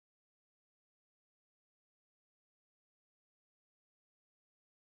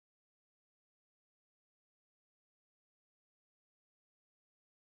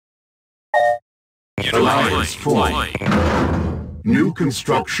Alliance formed. New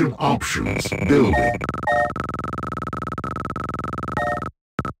construction options. Building.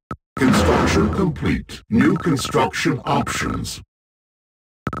 Construction complete. New construction options.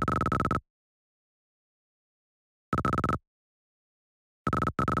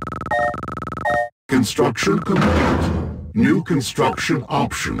 Construction complete. New construction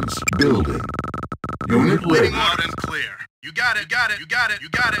options. Building. Unit ready. Waiting loud and clear. You got it, got it, you got it, you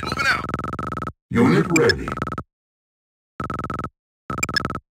got it. Moving out. Unit ready.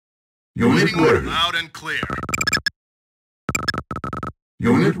 Unit Waiting order. ready. Loud and clear.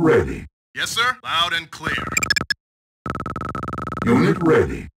 Unit ready. Yes, sir. Loud and clear. Unit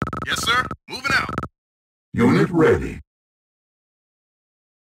ready. Yes, sir. Moving out. Unit ready.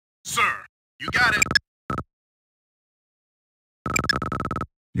 Sir, you got it.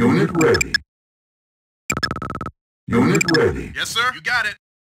 Unit ready. Unit ready. Yes, sir. You got it.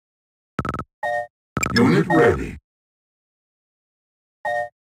 Unit ready.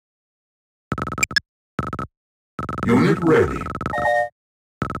 Unit ready.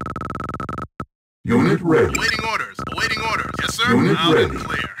 Unit ready. Awaiting orders. Awaiting orders. Yes, sir. Unit Loud ready. and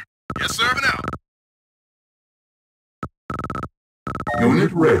clear. Yes, sir. Moving out.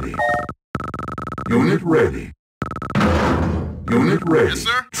 Unit ready. Unit ready. Unit ready. Yes,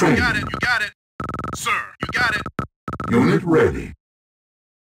 sir. Training. You got it. You got it. Sir, you got it. Unit ready.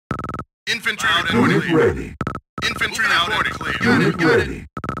 Infantry Unit reporting. ready. Infantry reporting. Clear. Unit Got it. ready.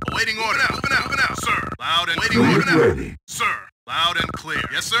 Awaiting orders. Moving out. Moving out. Sir. Loud and waiting Unit moving out. ready. Sir. Loud and clear.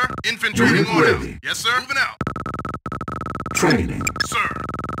 Yes, sir. Infantry Unit orders. ready. Yes, sir. Moving out. Training. Sir.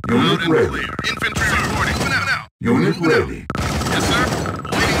 Unit Loud and ready. clear. Infantry reporting. Moving out now. Unit Moving out. ready. Yes, sir.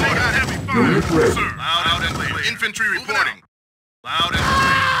 Awaiting orders. Heavy fire. Unit ready. Sir. Loud and clear. Infantry reporting. Loud and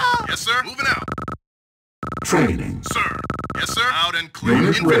clear. Yes, sir. Moving out. Training. Sir. Yes, sir. Loud and clear.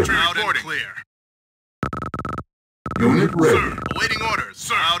 Unit Infantry ready. loud and clear. Unit ready. Sir. Awaiting orders.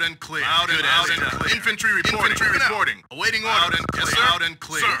 Sir. Loud and clear. Loud and clear. Infantry reporting. Infantry reporting. Awaiting orders. Loud and clear. Yes, sir. Loud and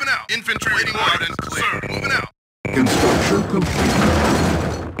clear. Moving out. Infantry waiting orders. And clear. Sir. Moving out. Construction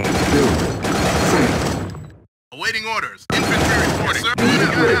complete. Building. Training. Awaiting orders. Infantry reporting. Yes, sir.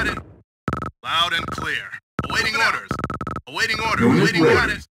 Unit Got ready. it. Loud and clear. Awaiting orders. Awaiting orders. Unit Awaiting ready.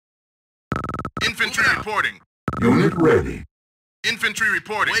 orders. Infantry reporting. Unit ready. Infantry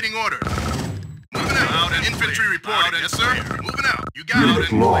reporting. Waiting orders. Moving out. Loud and infantry reporting. Yes, sir. Moving out. You got it.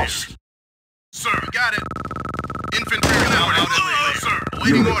 Unit lost. Sir, you got it. Infantry loud and clear. Sir,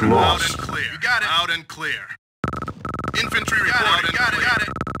 awaiting Unit order. Loud lost. and clear. You got it. Loud and clear. Infantry reporting. Got it. Got it.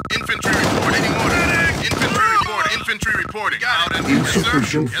 Infantry reporting. Waiting order. Infantry reporting. Infantry reporting. Got it.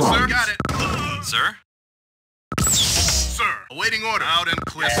 Insufficient Yes, sir. funds. Got it. Sir. Sir, awaiting order. Loud and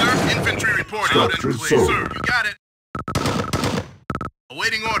clear. Yes, sir. Infantry reporting. Loud and Structure clear. sold. Sir, you got it.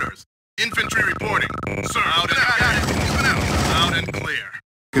 Awaiting orders. Infantry reporting. Sir, loud and got it. Moving out. Loud and clear.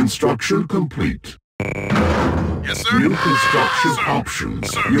 Construction complete. Yes, sir. New construction Sir.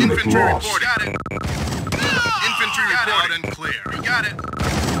 options. Sir, Unit infantry lost. report. Got it. Infantry report. Loud and clear. You got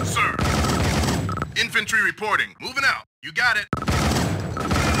it. Sir. Infantry reporting. Moving out. You got it.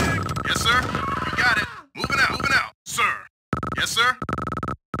 Yes, sir. You got it. Moving out. Moving out. Sir. Yes, sir.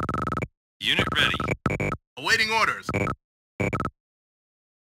 Unit ready. Awaiting orders.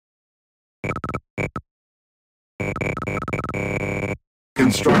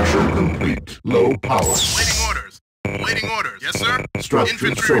 Construction complete. Low power. Awaiting orders. Awaiting orders. Yes, sir. Structure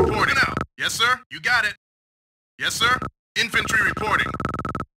Infantry sold. reporting out. Yes, sir. You got it. Yes, sir. Infantry reporting.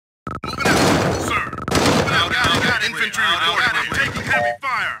 Moving out. Sir. Moving out. Got it. Infantry reporting. Taking heavy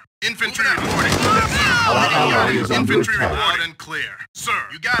fire. Infantry reporting. Our ally is under Infantry attack. report and clear. Sir.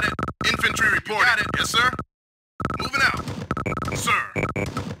 You got it. Infantry report. Got it. Yes, sir. Moving out.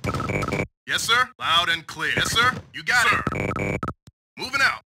 Sir. Yes, sir. Loud and clear. Yes, sir. You got it. Moving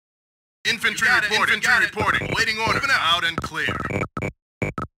out. Infantry reporting. Infantry reporting. Waiting order. Moving out. Loud and clear.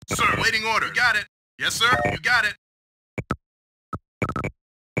 Sir. Waiting order. You got it. Yes, sir. You got it.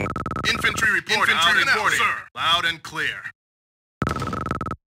 Infantry reporting. Infantry reporting. Sir. Loud and clear.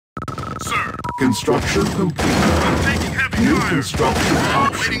 Sir. Construction complete. I'm taking heavy New fire. construction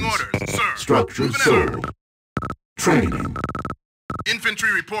Waiting options. orders. Sir. Structure Moving out. sold. Training.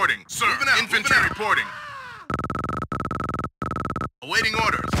 Infantry reporting. Sir. Moving out. Infantry reporting. Awaiting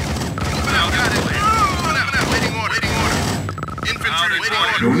orders. Moving out. Got it. Moving out. Waiting order. Waiting order. Infantry waiting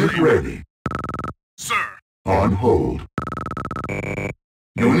order. Unit ready. Sir. On hold.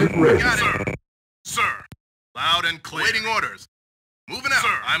 Unit ready. Got it. Sir. Loud and clear. Waiting orders. Moving out.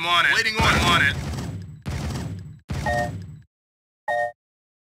 Sir. I'm on it. Waiting orders. I'm on it.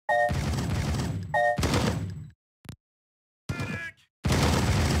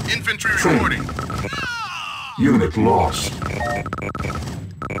 Infantry Training. reporting. Unit lost.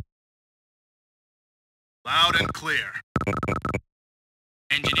 Loud and clear.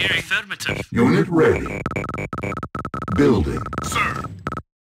 Engineering affirmative. Unit ready. Building. Sir.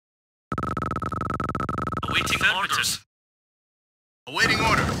 Awaiting orders. Awaiting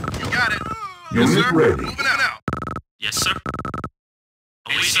orders. You got it. Unit Yes, sir. ready. Moving out now. Yes, sir.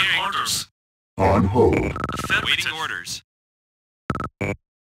 Awaiting orders. On hold. Awaiting orders.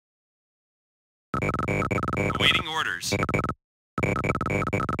 Awaiting orders.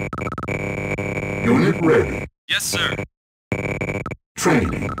 Unit ready. Yes, sir.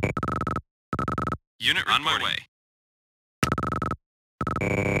 Training. Unit on my way.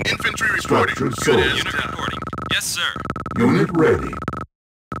 Infantry reporting. Structure Good sold. as Unit done. reporting. Yes, sir. Unit ready.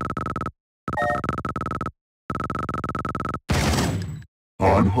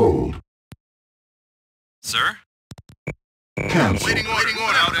 On hold. Sir. Cancel. Awaiting order.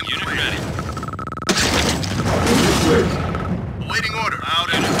 Loud and Unit clear. ready. Unit ready. Awaiting order. Loud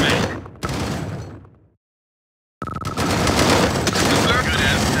and Unit ready. yes, sir. Good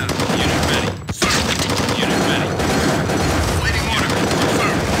as done. Unit ready. Sir. Unit ready. Awaiting order. Sir.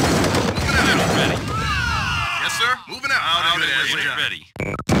 Moving out. Unit ready. Yes, sir. Moving out. Loud and Unit clear. ready.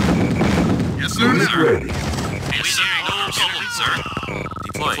 Yes, sir. Unit Sir. ready. Engineering orders, sir.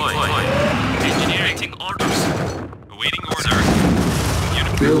 Deploy. Engineering orders. Awaiting order.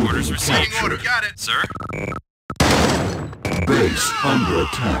 Unit Building orders received. Awaiting order. Got it. Sir. Base under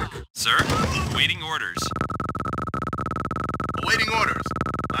attack. Sir. Awaiting orders. Awaiting orders.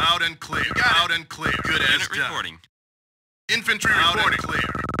 Loud and clear. You got it. Loud and clear. Good as Unit done. reporting. Infantry reporting. Clear.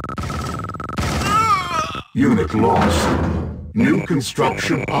 Unit lost. New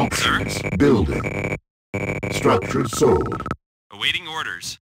construction options. Building. Structure sold. Awaiting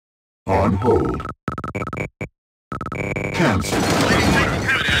orders. On hold. Cancel. Awaiting order.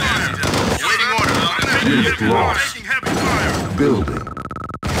 Good as done. Awaiting order. Loud and clear. Unit lost. Taking heavy fire. Building.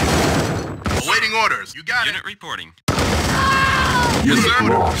 Awaiting orders. You got Unit it. reporting. Unit sir.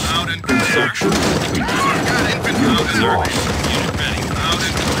 lost. Loud and clear. Construction complete. Sir, got it. Infantry. Unit Loud and lost. Unit ready. Loud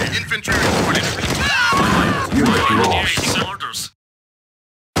and clear. Infantry reporting. Unit lost. Engineering orders.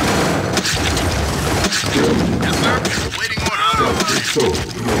 Building. Yes, sir. Awaiting order. Structure sold.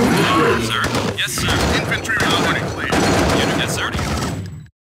 Unit ready. Sir. Yes, sir. Infantry reporting. Clear. Unit yes, sir.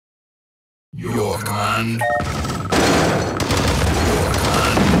 Your command.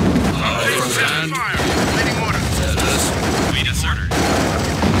 Taking heavy fire. Awaiting orders. Waiting orders.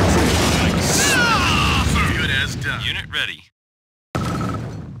 Sir, good as done. Unit ready.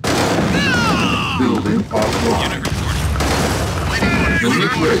 Building Unit offline. reporting. Awaiting orders.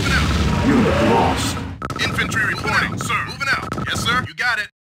 Unit Sir, ready. moving out. Unit lost. Infantry reporting. Sir, moving out. Yes, sir. You got it.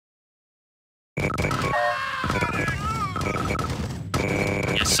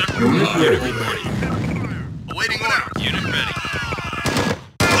 Yes, sir. Unit ready. reporting. Awaiting order. Unit ready.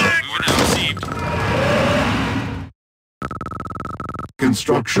 Moving out received.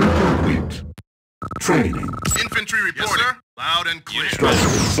 Construction complete. Training. Infantry reporting. Yes, sir. Loud and clear. Unit Structure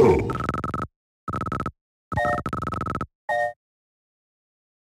sold.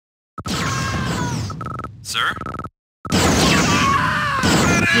 Sir.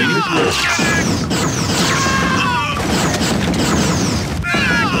 Unit ready.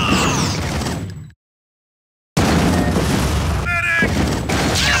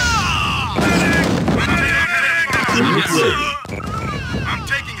 Unit ready. I'm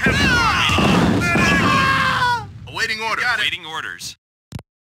taking heavy fire. Awaiting order. Got it. Waiting orders.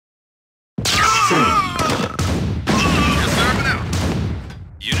 Training. Yes, sir. Moving out.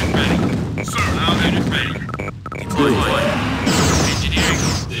 Unit ready. Sir, loud and Unit ready. Building. Engineering.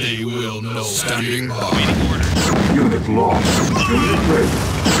 They will know. Standing by. Waiting orders. Unit lost. Unit ready.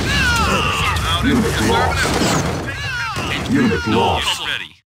 loud and Unit yes, sir. lost. Unit lost. Unit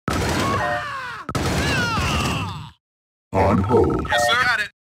ready. On hold. Yes, sir. Got it.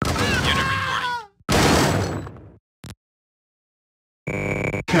 Unit reporting.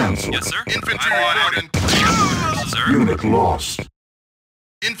 Cancel. Yes, sir. Infantry reporting. Sir. Unit lost.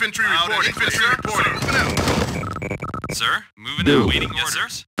 Infantry reporting. Infantry reporting. Moving out. Sir. Moving Building. out. Waiting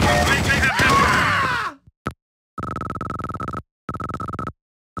orders. Taking heavy fire.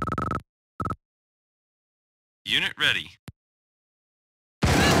 Unit ready.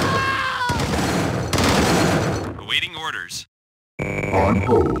 Awaiting orders. On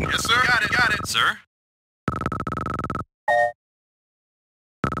hold. Yes, sir. Got it. Got it. Sir.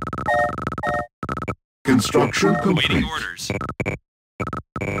 Construction Awaiting complete. orders.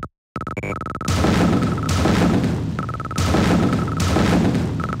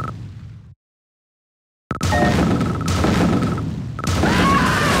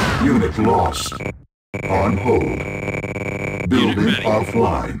 Unit lost. On hold. Building ready.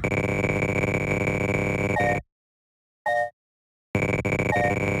 offline.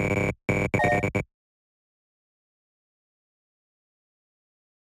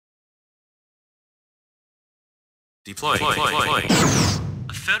 Deploy.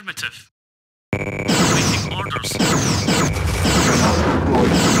 Affirmative. Waiting orders. Cannot deploy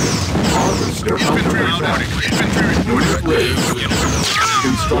here. Harvester Infantry under attack. reporting. Infantry Unit reporting. ready.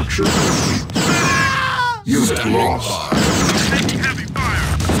 Construction complete. Unit lost. Taking heavy fire.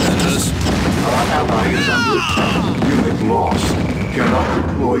 Our ally is under attack. Unit lost. Cannot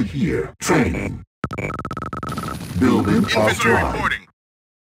deploy here. Training. Building Infantry offline. reporting.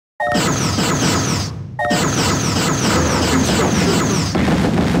 Construction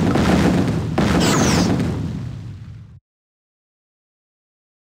complete.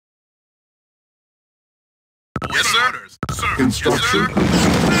 Yes, sir. Sir. Construction Yes, sir. complete.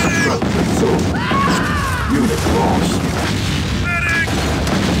 Construction zone. Unit lost.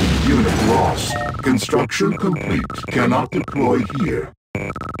 Unit lost. Construction complete. Cannot deploy here.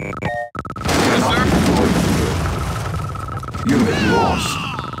 Cannot sir. deploy here. Unit lost.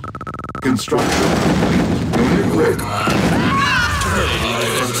 Construction complete. Unit ready.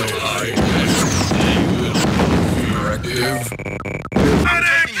 Directive.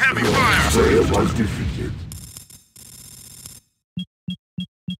 Taking heavy fire. Player was defeated.